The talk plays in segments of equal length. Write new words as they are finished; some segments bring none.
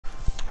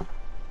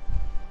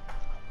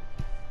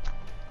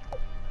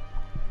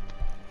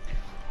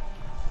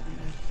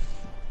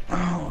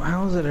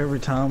it every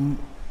time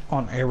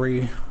on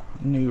every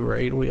new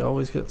raid we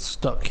always get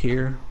stuck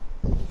here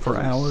for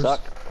hours?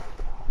 Suck.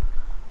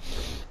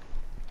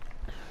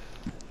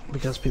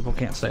 Because people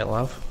can't stay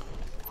alive.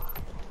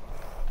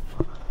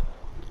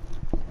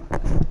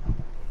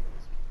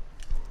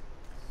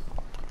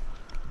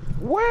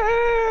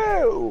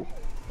 Whoa!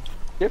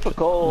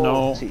 Difficult.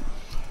 No,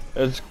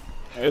 it's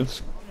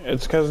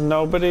because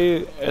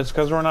nobody. It's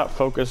because we're not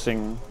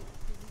focusing.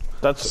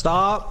 That's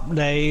Stop,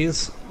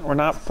 Days. we're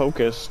not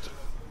focused.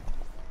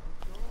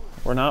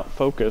 We're not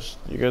focused.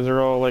 You guys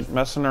are all like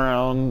messing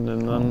around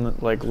and then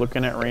like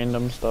looking at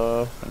random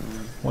stuff.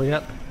 And We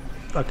got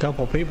a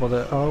couple people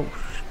that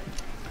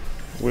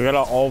we gotta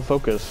all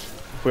focus.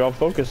 If we all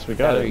focus, we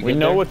got Yeah, it. you We get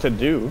know there? what to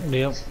do.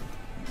 yep.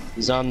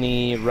 He's on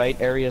the right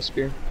area,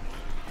 Spear.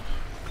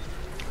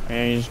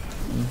 And he's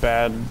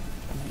bad.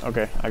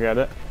 Okay, I got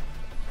it.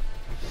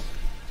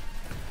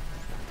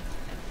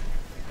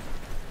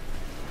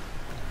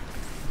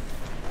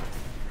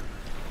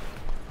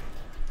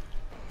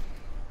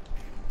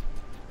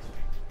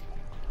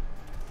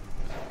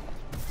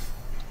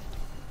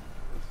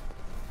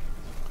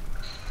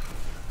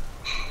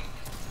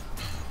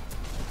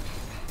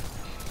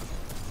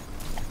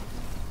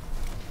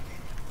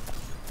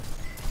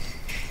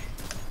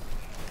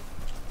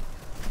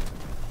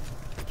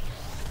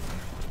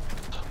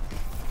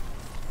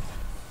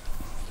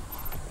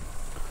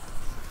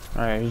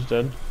 Alright, he's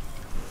dead.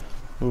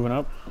 Moving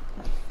up.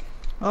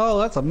 Oh,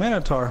 that's a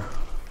Minotaur.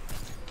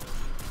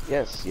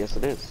 Yes, yes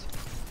it is.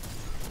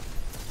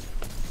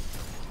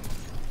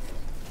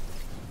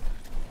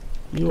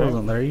 You Okay.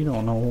 wasn't there, you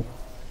don't know.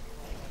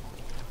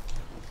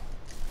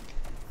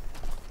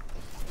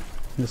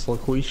 Miss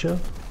LaQuisha?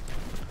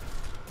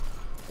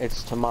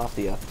 It's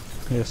Timothea.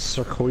 Yes,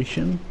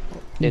 Circulation.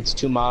 It's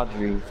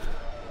Tumadri.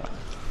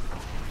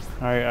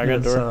 Alright, I got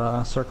It's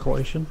door.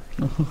 Circulation.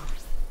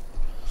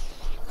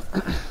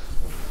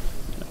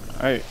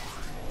 Alright.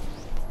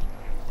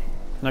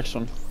 Next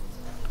one.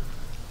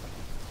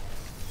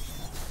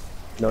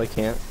 No, he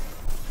can't.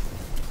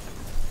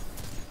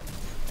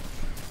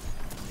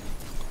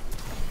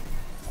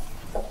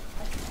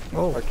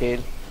 Oh,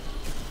 Arcade.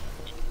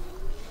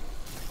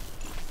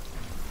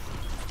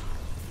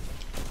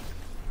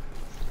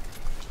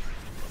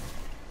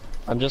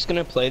 I'm just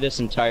gonna play this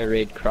entire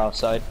raid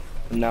cross-eyed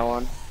from now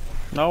on.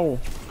 No.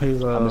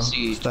 he's I'm gonna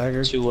see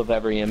staggered. 2 of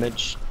every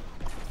image.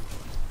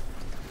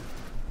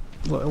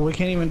 Look, we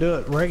can't even do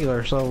it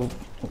regular, so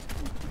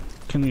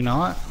can you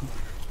not?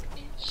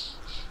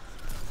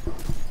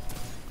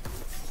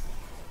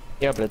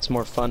 Yeah, but it's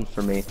more fun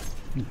for me.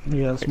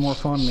 Yeah, it's more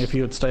fun if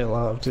you would stay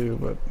alive too,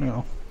 but you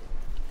know.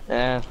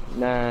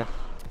 Nah.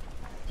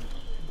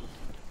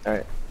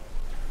 Alright.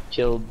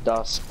 Killed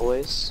Das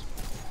boys.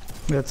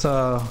 It's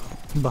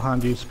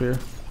behind you, Spear.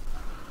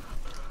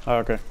 Oh,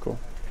 okay, cool.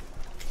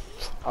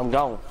 I'm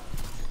gone.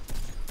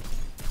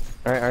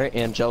 Alright,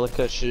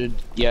 Angelica should...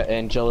 Yeah,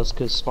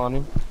 Angelica's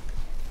spawning.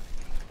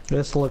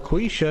 It's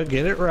LaQuisha,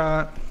 get it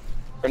right.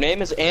 Her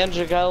name is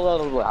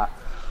Angela.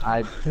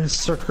 It's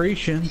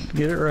Secretion,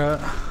 get it right.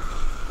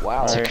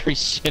 Wow. Alright.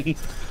 Secretion.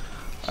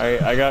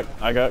 Alright,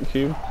 I got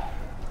Q.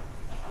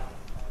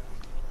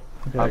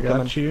 Okay, I'm I got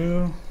coming.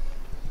 you.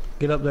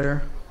 Get up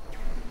there.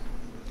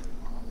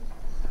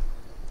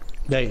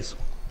 Days.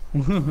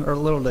 Or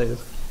little Days.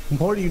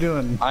 What are you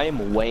doing? I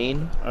am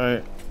Wayne,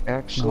 Alright.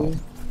 actually. No.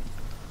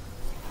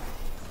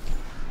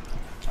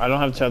 I don't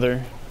have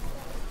tether.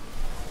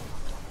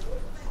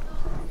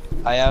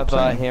 I have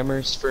Same.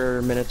 hammers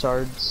for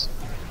Minotaurs.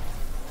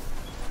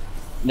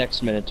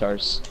 Next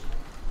Minotaurs.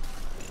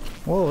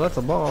 Whoa, that's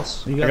a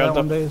boss. You got, got that the-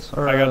 one, Days?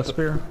 Or I got the-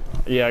 Spear?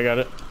 Yeah, I got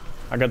it.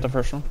 I got the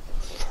first one.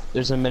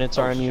 There's a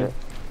Minotaur on you.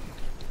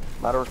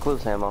 Not a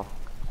recluse ammo.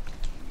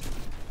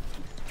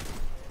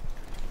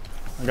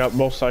 I got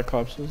both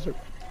Cyclopses.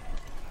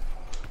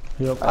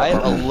 Yep. I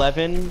have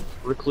 11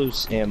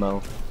 recluse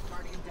ammo.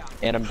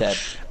 And I'm dead.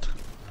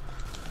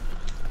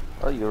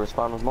 Oh, you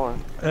respond with more.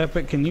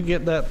 Epic, can you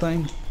get that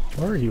thing?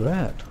 Where are you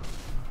at?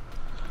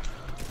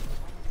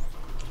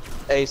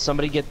 Hey,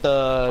 somebody get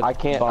the I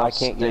can't boss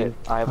get thing. it.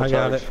 I have a I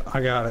got charge. it.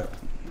 I got it.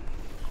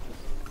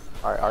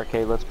 Alright,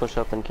 Arcade, let's push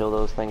up and kill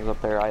those things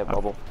up there. I have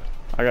bubble.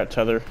 I got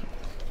tether.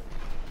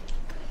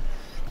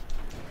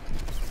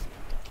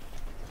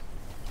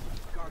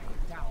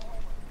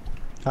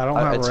 I don't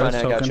have It's a fine, rest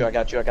I got token. you, I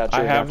got you, I got you,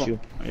 I I have got you.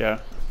 Yeah.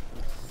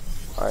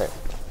 Alright.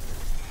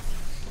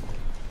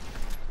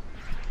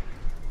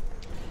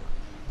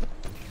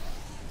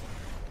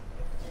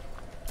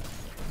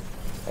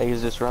 Hey,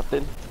 he's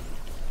disrupted.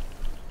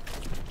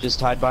 Just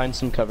hide behind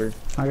some cover.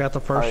 I got the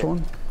first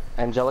Alright. one.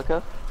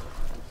 Angelica?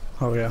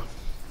 Oh yeah.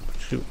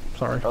 Shoot.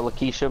 Sorry. Or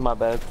Lakeisha, my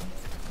bad.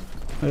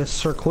 It's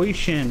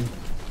Circulation.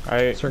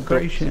 Alright.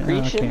 Circulation.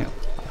 I Secretion? can't.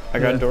 I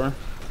got Yeah. door.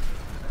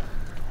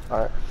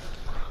 Alright.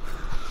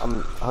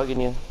 I'm hugging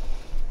you.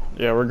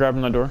 Yeah, we're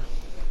grabbing the door.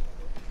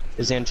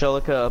 Is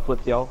Angelica up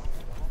with y'all?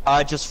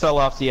 I just fell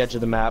off the edge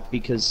of the map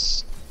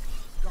because...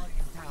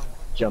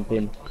 Jump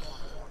in.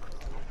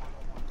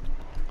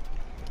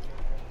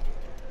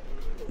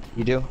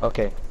 You do?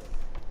 Okay.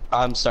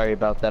 I'm sorry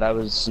about that. I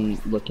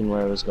wasn't looking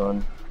where I was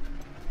going.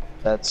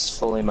 That's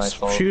fully my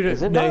fault. Shoot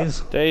Is it, it not? Days.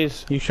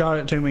 Days. You shot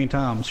it too many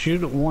times.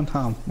 Shoot it one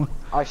time.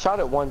 I shot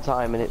it one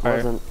time and it All right.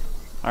 wasn't.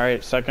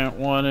 Alright, second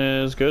one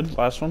is good.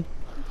 Last one.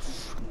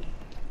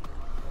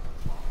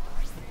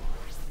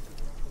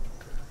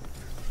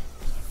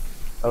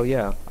 Oh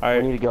yeah. We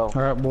Alright. need to go. All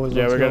right, boys.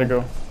 Yeah, let's we gotta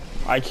go. go.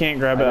 I can't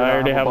grab I it. do I not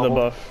already have a have the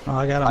bubble. buff.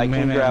 I got a I can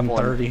minute grab and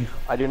one. 30.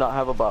 I do not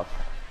have a buff.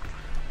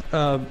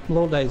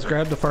 Little Days,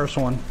 grab the first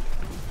one.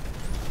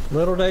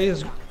 Little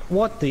Days,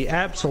 what the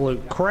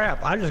absolute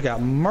crap? I just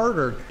got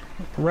murdered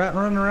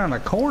running around a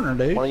corner,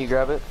 dude. Why don't you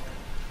grab it?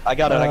 I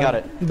got it. I got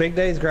it. Big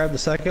Days, grab the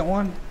second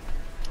one.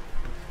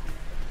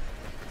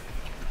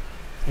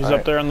 He's All up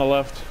right. there on the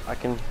left. I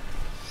can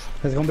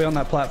It's gonna be on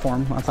that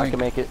platform, I I think. can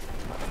make it.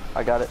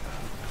 I got it.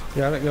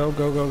 Got it, go,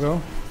 go, go,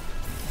 go.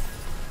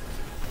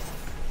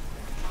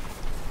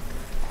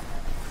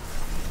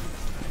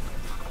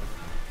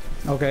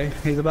 Okay,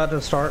 he's about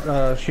to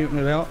start shooting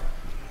it out.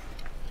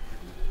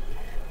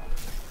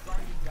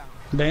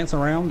 Dance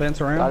around, dance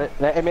around. Got it.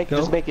 Hey, Go.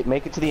 just make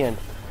it to the end.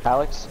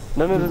 Alex.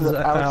 No,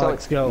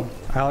 Alex, go.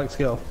 Alex,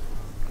 go.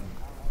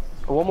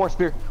 One more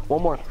spear.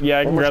 One more. Yeah,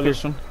 I can One more grab spear.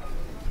 this one.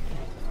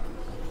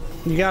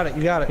 You got it,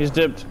 you got it. He's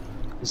dipped.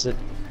 Is it?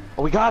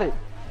 Oh, we got it.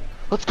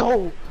 Let's go.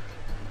 Wait,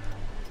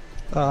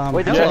 Yeah,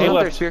 that's he another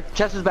left. spear.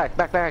 Chest is back.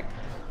 Back.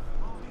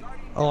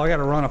 Oh, I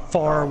gotta run a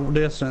far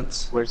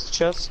distance. Where's the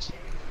chest?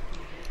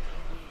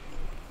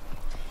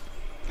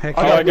 Heck,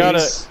 Oh, I got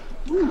it.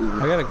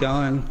 I got a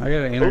gun. I got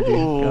an energy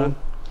gun.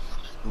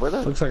 Where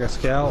the? Looks like a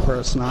scout or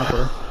a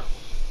sniper.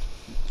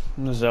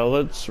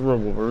 Zealot's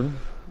reward.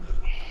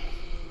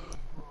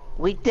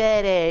 We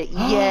did it.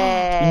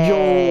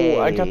 Yay.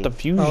 Yo, I got the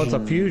fusion. Oh, it's a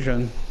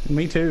fusion.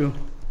 Me too.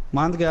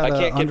 Mine's got I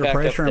can't get under back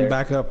up pressure and there.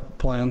 backup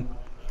plan.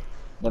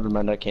 Never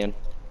mind. I can.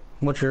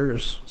 What's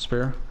yours,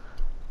 Spear?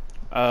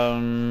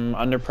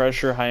 Under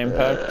pressure, high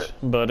impact,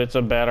 but it's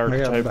a bad I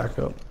got archetype.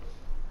 backup.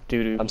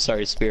 Doo doo. I'm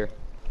sorry, Spear.